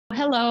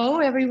hello,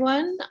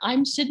 everyone.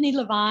 I'm Sydney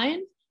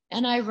Levine,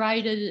 and I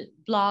write a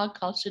blog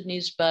called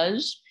Sydney's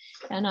Buzz,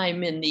 and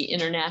I'm in the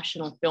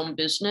international film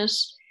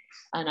business.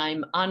 And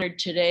I'm honored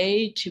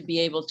today to be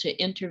able to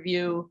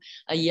interview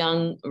a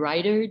young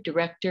writer,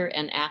 director,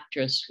 and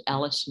actress,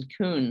 Alison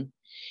Kuhn.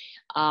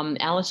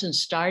 Alison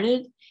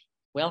started,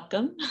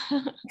 welcome.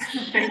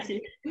 Thank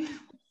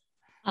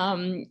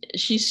you.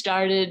 She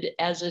started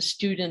as a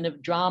student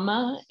of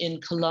drama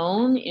in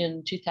Cologne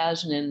in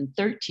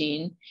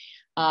 2013,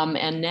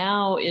 and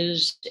now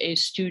is a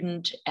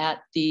student at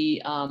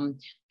the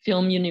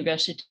Film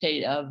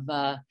University of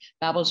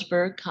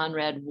Babelsberg,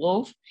 Conrad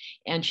Wolf,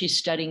 and she's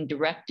studying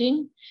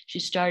directing. She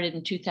started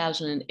in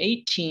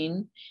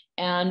 2018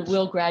 and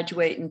will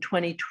graduate in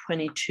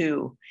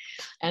 2022.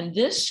 And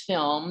this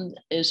film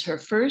is her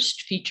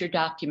first feature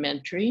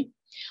documentary.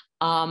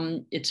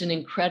 It's an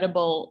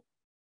incredible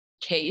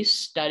case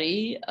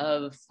study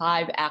of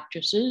 5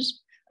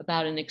 actresses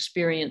about an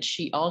experience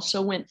she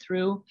also went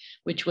through,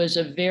 which was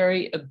a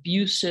very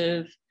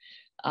abusive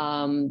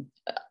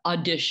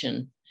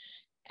audition.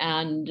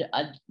 And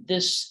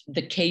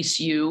The Case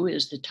You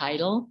is the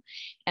title.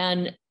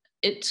 And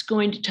it's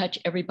going to touch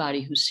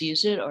everybody who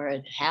sees it, or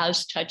it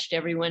has touched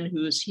everyone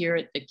who is here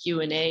at the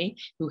Q&A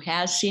who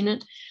has seen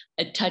it.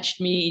 It touched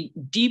me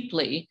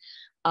deeply.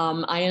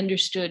 I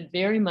understood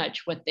very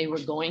much what they were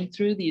going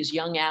through, these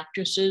young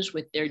actresses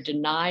with their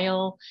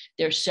denial,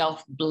 their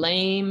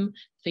self-blame,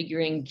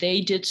 figuring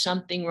they did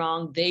something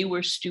wrong, they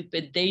were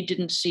stupid, they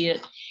didn't see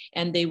it,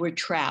 and they were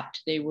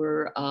trapped. They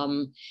were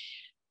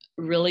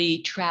really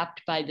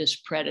trapped by this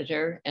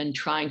predator and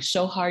trying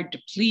so hard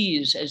to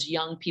please, as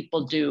young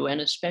people do,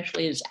 and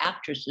especially as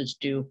actresses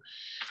do.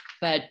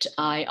 But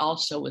I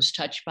also was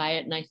touched by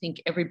it. And I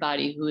think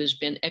everybody who has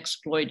been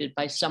exploited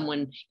by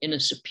someone in a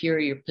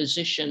superior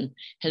position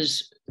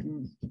has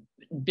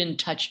been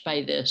touched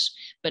by this,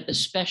 but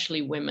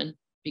especially women,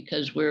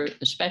 because we're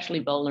especially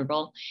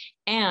vulnerable,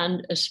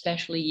 and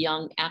especially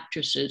young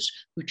actresses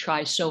who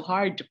try so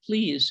hard to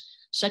please.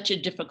 Such a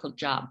difficult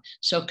job.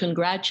 So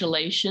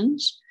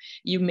congratulations.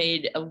 You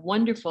made a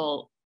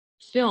wonderful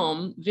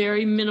film,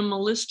 very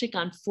minimalistic,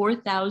 on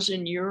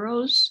 4,000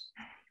 euros.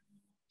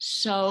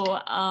 So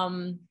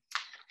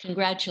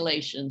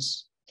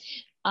congratulations.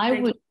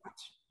 I'd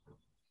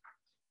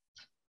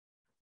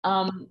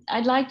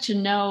like to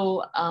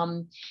know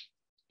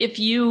if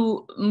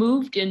you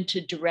moved into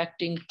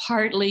directing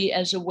partly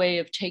as a way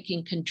of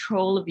taking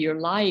control of your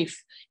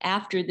life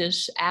after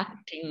this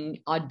acting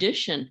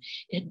audition.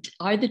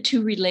 Are the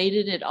two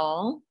related at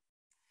all?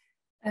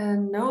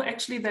 No,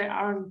 actually they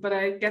aren't, but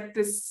I get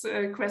this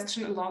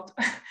question a lot.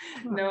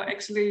 No,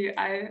 actually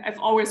I've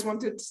always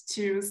wanted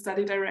to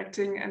study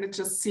directing, and it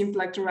just seemed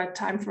like the right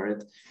time for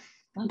it.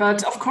 Okay.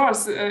 But of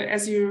course,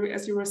 as you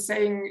were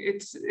saying,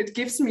 it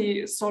gives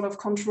me sort of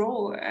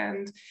control,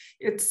 and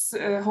it's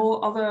a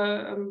whole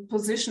other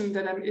position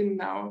that I'm in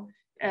now.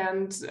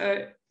 And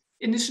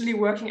initially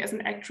working as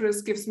an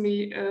actress gives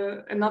me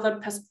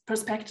another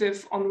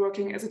perspective on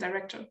working as a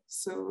director.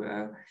 So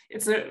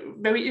it's a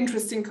very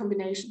interesting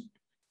combination.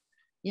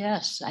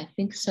 Yes, I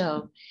think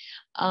so.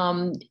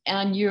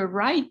 And you're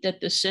right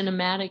that the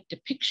cinematic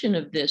depiction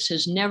of this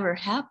has never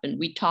happened.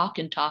 We talk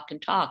and talk and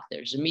talk.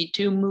 There's a Me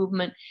Too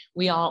movement.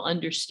 We all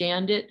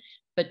understand it.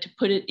 But to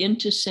put it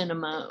into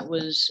cinema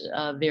was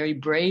very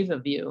brave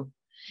of you.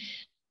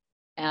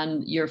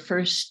 And your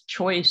first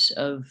choice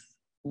of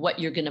what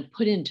you're going to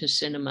put into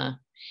cinema.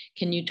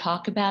 Can you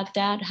talk about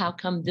that? How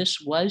come this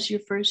was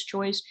your first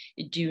choice?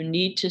 Do you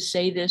need to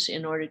say this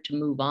in order to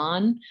move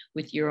on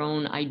with your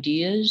own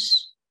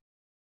ideas?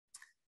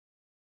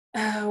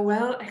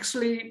 Well,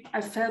 actually,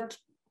 I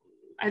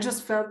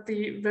just felt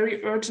the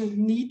very urgent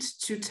need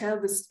to tell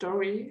this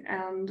story.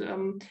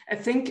 And I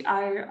think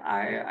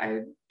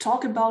I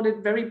talk about it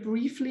very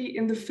briefly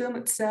in the film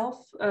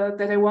itself,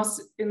 that I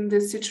was in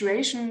this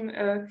situation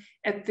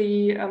at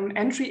the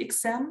entry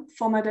exam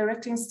for my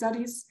directing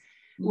studies,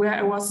 where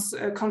I was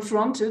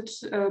confronted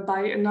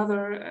by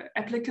another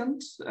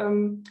applicant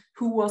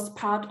who was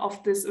part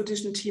of this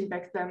audition team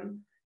back then,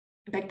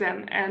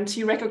 and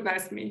he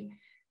recognized me.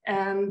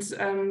 And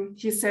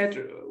he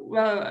said,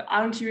 well,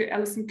 aren't you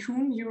Alison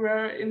Kuhn? You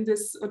were in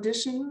this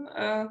audition.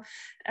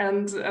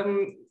 And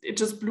it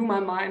just blew my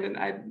mind. And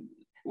I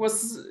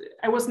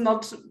was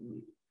not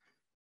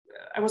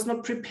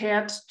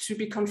prepared to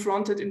be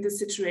confronted in this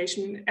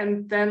situation.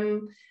 And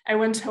then I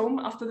went home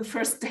after the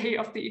first day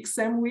of the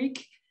exam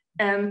week.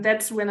 And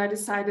that's when I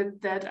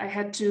decided that I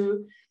had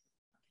to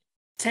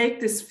take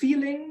this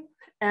feeling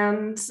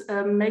and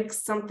make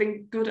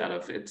something good out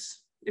of it,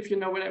 if you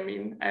know what I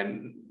mean.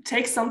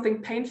 Take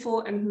something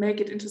painful and make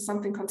it into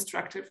something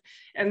constructive.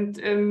 And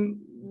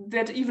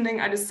that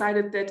evening I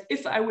decided that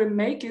if I will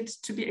make it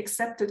to be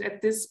accepted at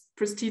this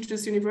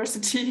prestigious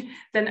university,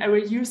 then I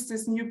will use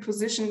this new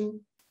position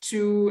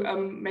to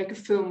make a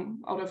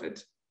film out of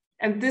it.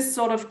 And this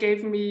sort of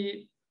gave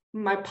me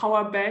my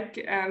power back,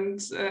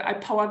 and I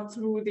powered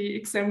through the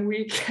exam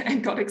week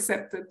and got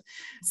accepted.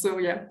 So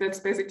yeah, that's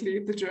basically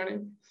the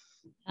journey.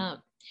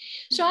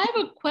 So I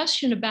have a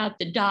question about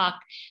the doc.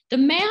 The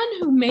man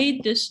who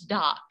made this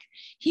doc,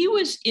 he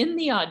was in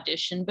the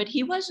audition, but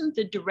he wasn't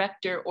the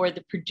director or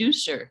the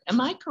producer.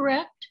 Am I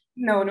correct?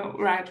 No,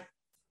 right.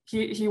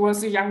 He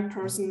was a young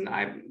person,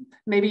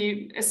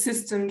 maybe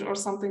assistant or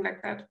something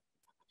like that.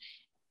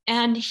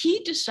 And he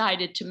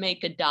decided to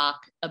make a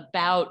doc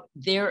about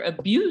their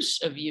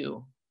abuse of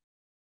you.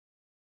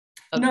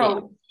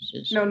 No.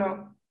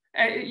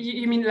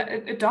 You mean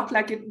a doc,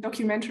 like a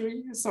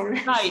documentary?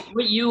 Sorry. Right.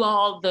 What you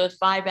all, the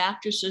 5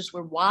 actresses,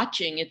 were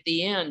watching at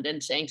the end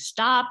and saying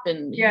stop.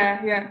 And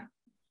yeah.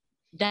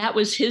 That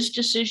was his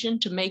decision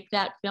to make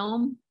that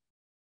film?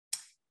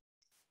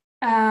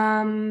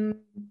 I'm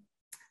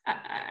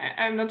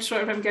not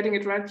sure if I'm getting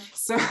it right.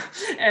 So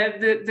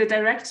the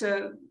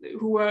director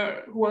who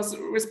was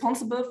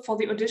responsible for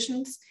the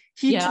auditions,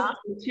 he took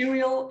the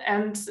material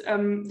and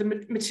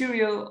the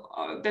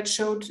material that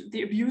showed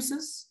the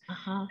abuses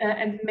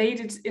and made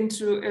it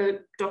into a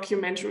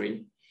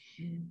documentary.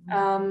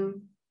 Mm-hmm.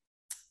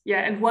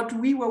 And what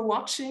we were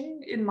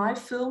watching in my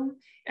film,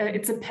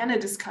 it's a panel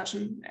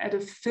discussion at a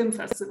film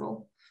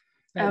festival.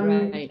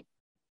 Right.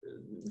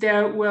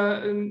 There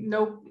were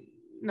no,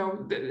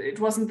 it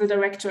wasn't the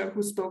director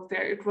who spoke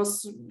there. It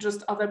was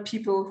just other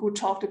people who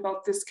talked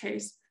about this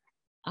case.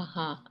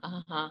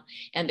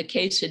 And the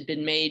case had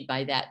been made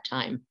by that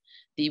time.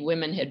 The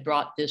women had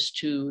brought this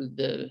to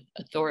the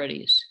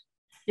authorities.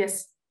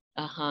 Yes.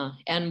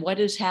 And what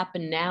has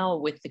happened now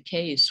with the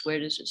case? Where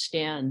does it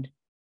stand?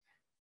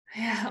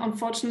 Yeah,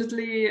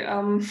 unfortunately,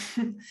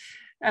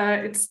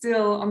 it's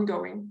still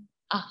ongoing.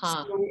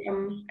 So,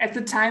 at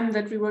the time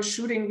that we were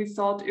shooting, we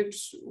thought it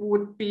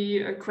would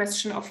be a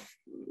question of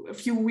a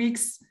few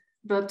weeks,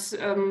 but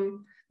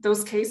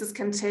those cases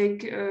can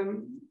take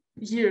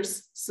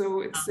years,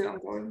 so it's still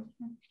ongoing.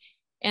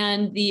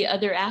 And the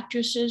other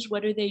actresses,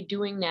 what are they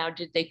doing now?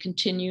 Did they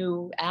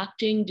continue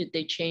acting? Did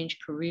they change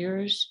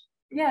careers?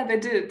 Yeah, they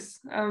did.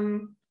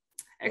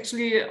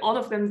 Actually, all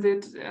of them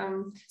did.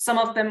 Some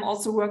of them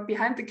also work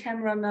behind the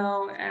camera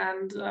now,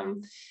 and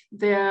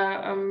they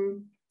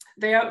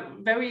are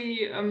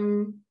very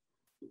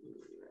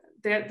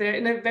they're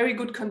in a very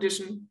good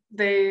condition.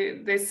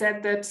 They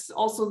said that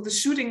also the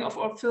shooting of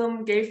our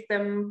film gave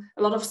them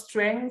a lot of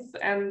strength,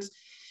 and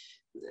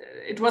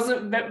it was a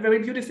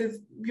very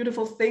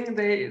beautiful thing.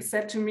 They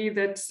said to me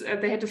that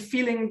they had a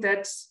feeling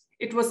that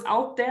it was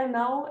out there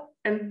now,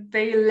 and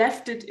they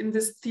left it in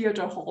this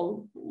theater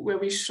hall where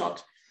we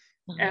shot.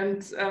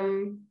 And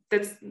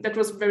that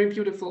was very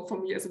beautiful for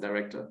me as a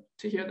director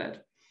to hear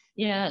that.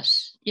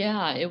 Yes,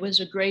 yeah, it was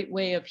a great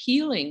way of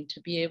healing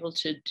to be able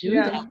to do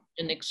that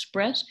and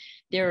express.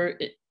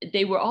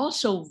 They were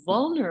also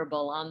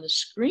vulnerable on the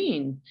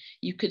screen.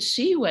 You could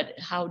see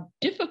how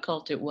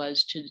difficult it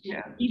was to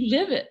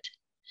relive it.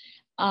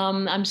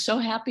 I'm so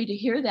happy to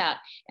hear that.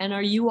 And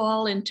are you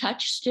all in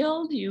touch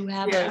still? Do you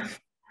have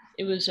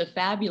it was a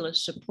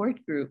fabulous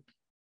support group.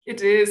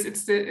 It is. It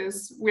still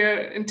is.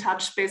 We're in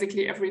touch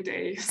basically every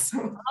day.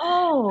 So.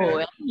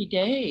 Every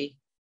day.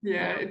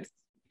 Yeah, it's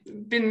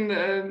been.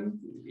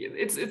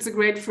 It's a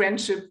great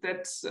friendship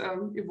that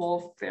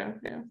evolved there.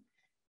 Yeah.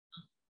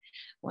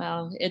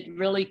 Wow, it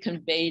really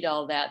conveyed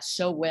all that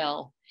so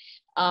well.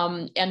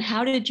 And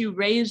how did you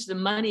raise the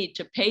money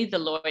to pay the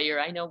lawyer?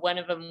 I know one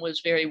of them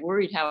was very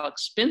worried how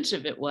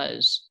expensive it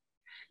was.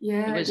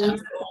 Yeah, it was a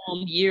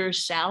whole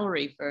year's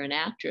salary for an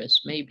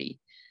actress, maybe.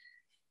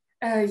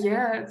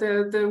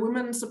 The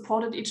women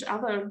supported each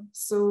other.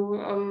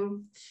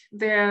 So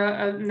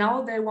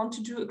now they want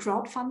to do a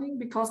crowdfunding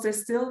because they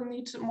still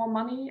need more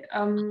money.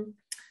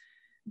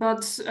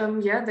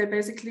 They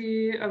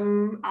basically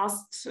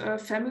asked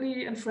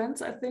family and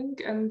friends, I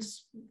think, and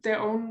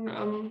their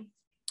own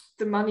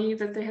the money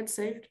that they had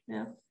saved.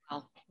 Yeah.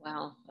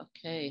 Wow.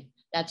 Okay,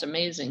 that's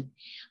amazing.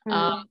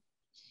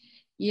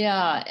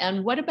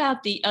 And what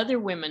about the other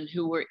women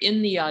who were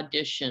in the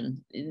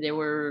audition? There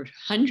were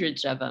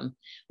hundreds of them.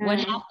 What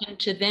happened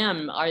to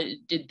them?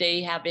 Did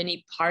they have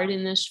any part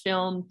in this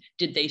film?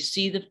 Did they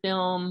see the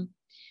film?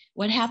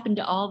 What happened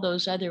to all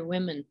those other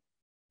women?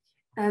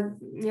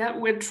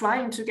 We're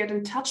trying to get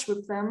in touch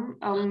with them.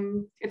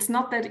 It's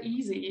not that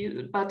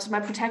easy, but my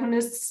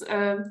protagonists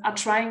are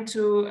trying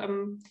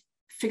to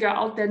figure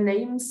out their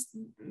names,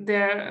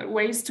 their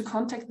ways to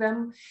contact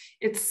them.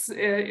 It's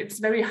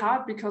very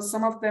hard because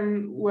some of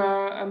them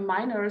were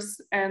minors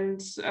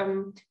and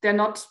they're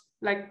not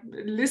like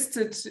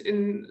listed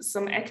in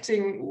some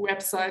acting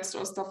websites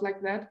or stuff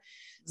like that.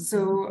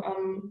 So,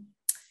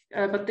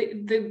 but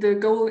the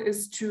goal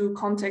is to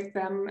contact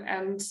them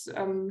and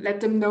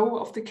let them know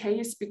of the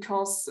case,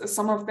 because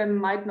some of them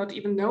might not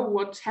even know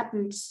what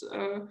happened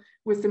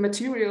with the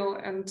material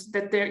and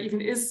that there even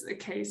is a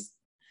case.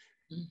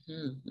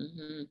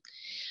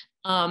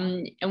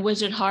 And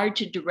was it hard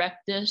to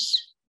direct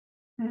this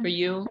for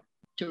you,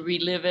 to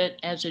relive it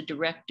as a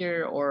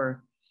director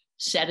or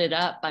set it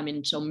up? I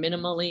mean, so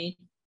minimally?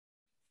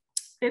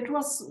 It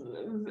was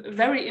a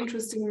very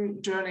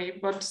interesting journey,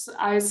 but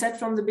I said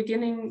from the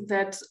beginning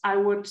that I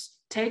would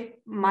take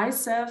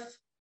myself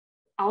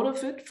out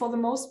of it for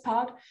the most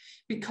part,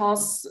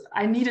 because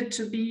I needed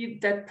to be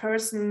that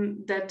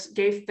person that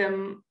gave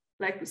them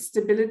like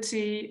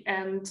stability,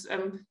 and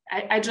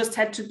I just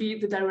had to be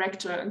the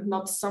director and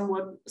not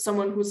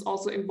someone who's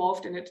also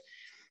involved in it.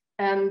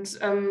 And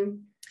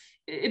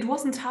it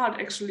wasn't hard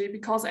actually,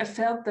 because I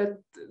felt that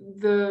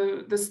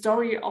the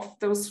story of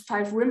those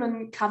 5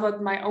 women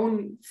covered my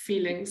own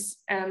feelings,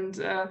 and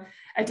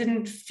I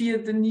didn't feel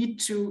the need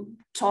to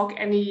talk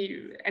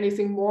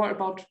anything more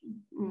about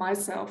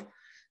myself.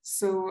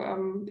 So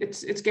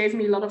it gave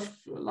me a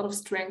lot of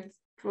strength.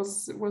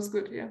 It was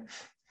good, yeah.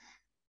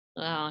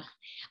 Wow.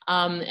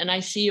 And I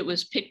see it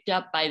was picked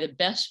up by the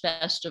best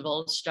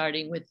festivals,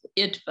 starting with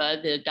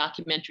IDFA, the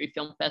Documentary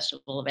Film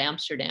Festival of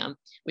Amsterdam,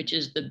 which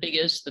is the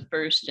biggest, the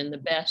first, and the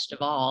best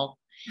of all.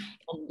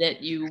 And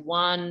that you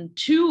won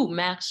 2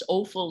 Max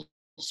Ophuls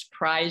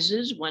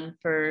prizes, one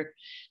for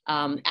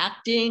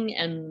acting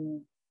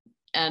and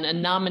a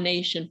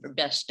nomination for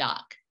Best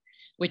Doc,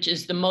 which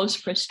is the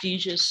most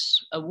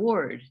prestigious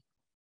award.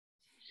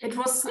 It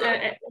was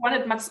one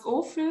at Max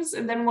Ophuls,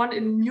 and then one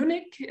in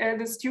Munich,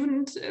 the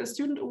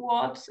student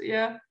award,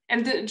 yeah,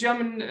 and the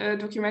German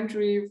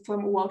Documentary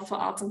Film Award for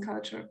Arts and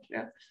Culture,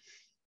 yeah.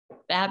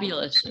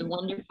 Fabulous, a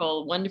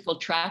wonderful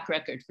track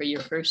record for your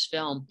first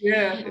film.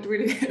 Yeah, it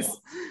really is.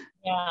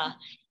 Yeah,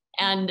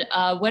 and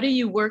what are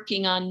you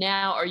working on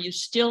now? Are you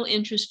still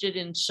interested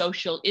in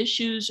social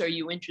issues? Are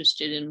you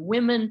interested in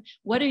women?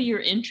 What are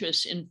your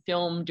interests in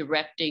film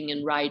directing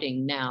and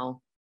writing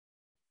now?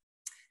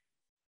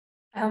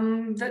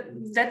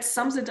 That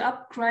sums it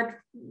up quite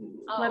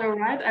all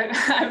right.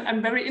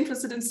 I'm very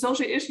interested in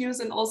social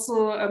issues and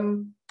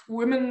also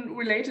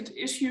women-related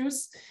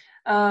issues.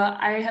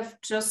 I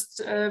have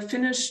just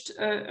finished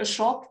a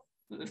short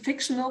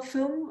fictional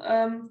film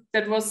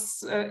that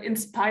was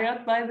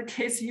inspired by the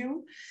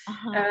KSU.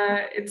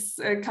 It's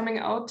coming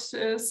out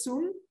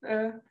soon.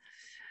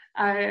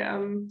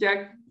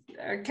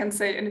 I can't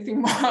say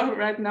anything more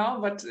right now,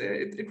 but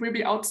it will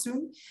be out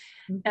soon.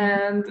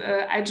 And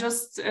I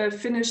just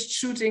finished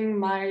shooting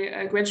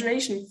my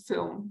graduation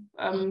film,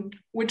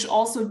 which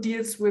also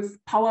deals with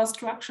power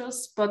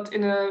structures, but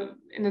in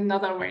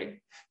another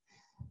way.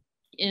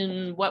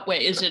 In what way?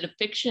 Is it a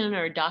fiction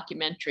or a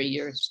documentary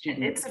you're a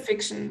student? It's a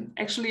fiction.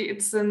 Actually,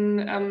 it's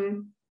an,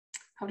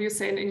 how do you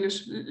say in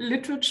English?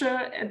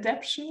 Literature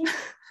adaptation?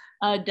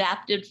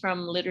 Adapted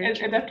from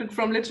literature. Adapted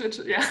from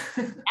literature, yeah.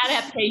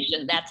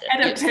 Adaptation, that's it.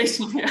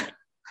 Adaptation, yeah.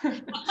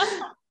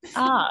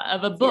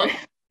 Of a book.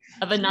 Yeah.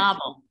 Of a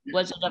novel.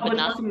 Was it of a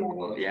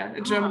novel? Yeah,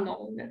 a German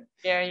novel. Yeah.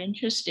 Very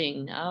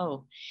interesting.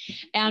 Oh,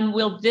 and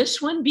will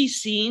this one be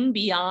seen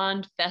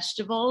beyond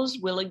festivals?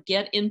 Will it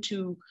get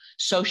into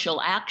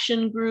social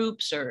action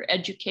groups or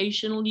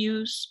educational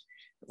use?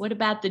 What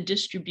about the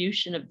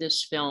distribution of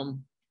this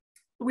film?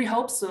 We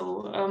hope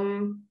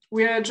so.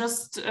 We are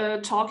just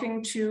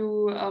talking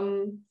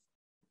to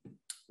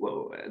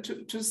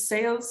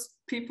sales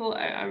people.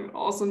 I'm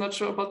also not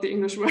sure about the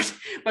English word,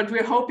 but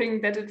we're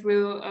hoping that it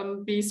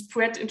will be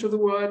spread into the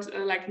world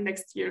like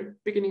next year,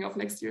 beginning of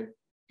next year.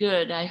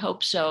 Good, I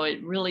hope so.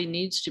 It really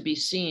needs to be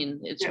seen.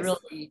 It's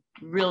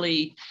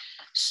really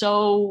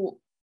so,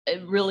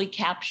 it really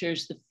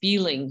captures the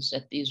feelings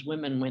that these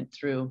women went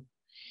through.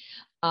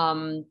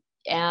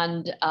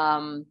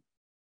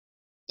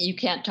 You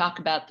can't talk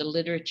about the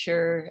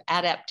literature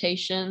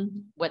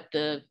adaptation, what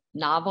the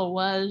novel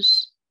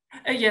was?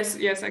 Yes,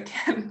 I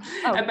can.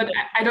 But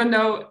I don't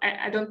know.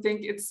 I don't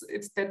think it's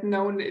that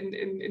known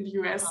in the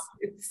US.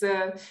 It's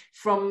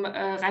from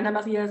Rainer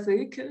Maria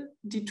Rilke,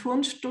 Die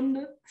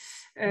Turnstunde.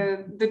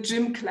 The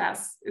Gym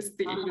Class is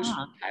the English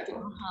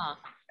title.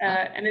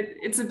 And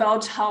it's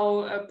about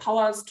how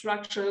power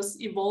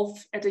structures evolve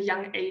at a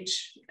young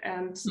age.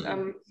 And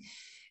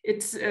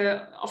it's,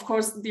 of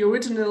course, the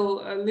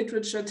original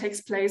literature takes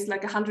place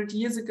like 100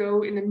 years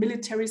ago in a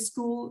military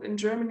school in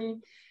Germany.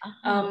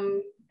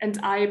 And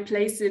I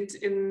place it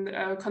in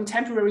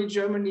contemporary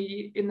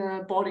Germany in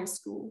a boarding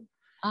school.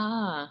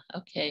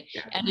 Okay.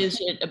 Yeah. And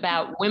is it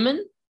about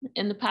women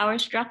in the power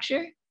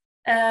structure?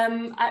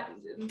 In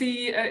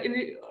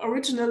the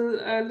original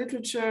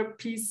literature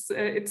piece,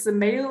 it's a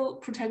male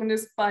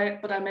protagonist,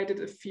 but I made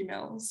it a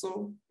female,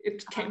 so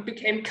it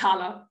became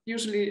Carla.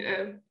 Usually,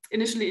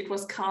 initially it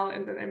was Carl,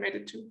 and then I made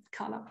it to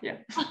Carla. Yeah.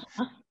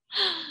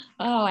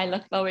 Oh, I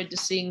look forward to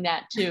seeing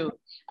that too.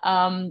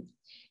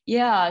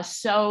 Yeah.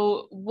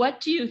 So, what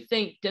do you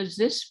think? Does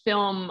this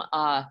film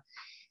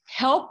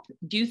help?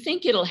 Do you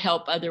think it'll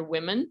help other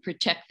women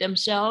protect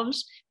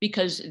themselves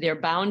because they're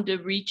bound to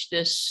reach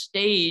this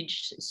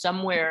stage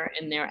somewhere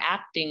in their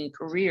acting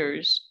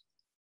careers?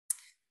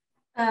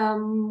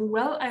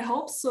 Well, I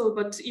hope so,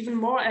 but even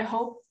more, I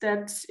hope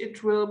that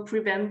it will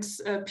prevent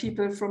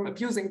people from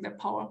abusing their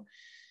power.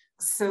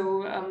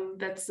 So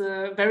that's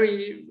a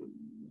very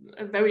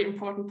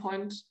important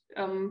point.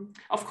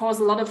 Of course,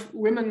 a lot of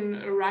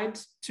women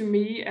write to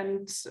me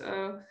and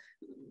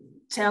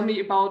tell me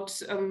about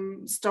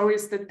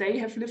stories that they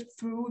have lived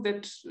through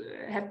that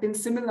have been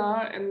similar,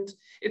 and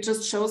it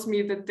just shows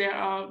me that there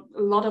are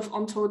a lot of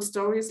untold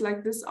stories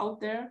like this out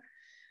there.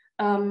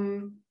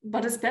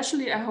 But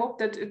especially, I hope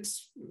that it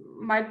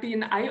might be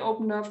an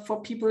eye-opener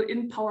for people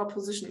in power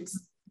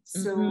positions.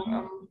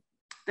 So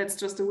that's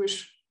just a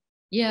wish.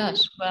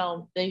 Yes,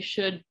 well, they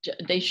should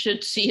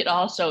see it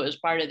also as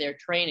part of their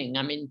training.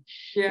 I mean,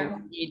 yeah,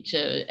 we need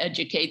to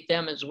educate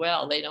them as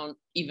well. They don't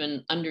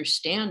even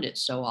understand it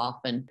so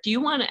often. Do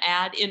you want to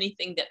add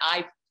anything that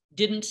I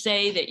didn't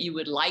say that you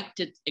would like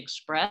to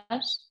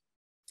express?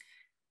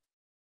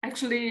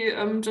 Actually,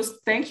 just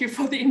thank you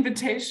for the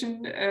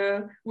invitation.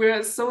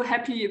 We're so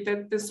happy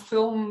that this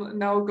film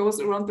now goes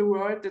around the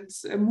world. It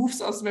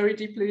moves us very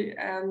deeply,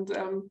 and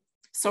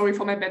sorry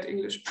for my bad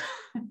English.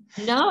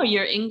 No,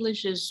 your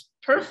English is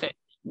perfect.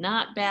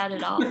 Not bad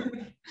at all.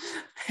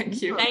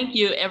 Thank you. Thank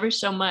you ever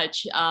so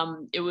much.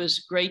 It was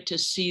great to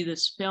see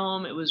this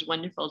film. It was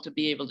wonderful to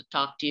be able to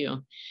talk to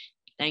you.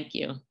 Thank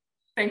you.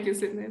 Thank you,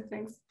 Sydney.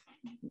 Thanks.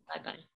 Bye-bye.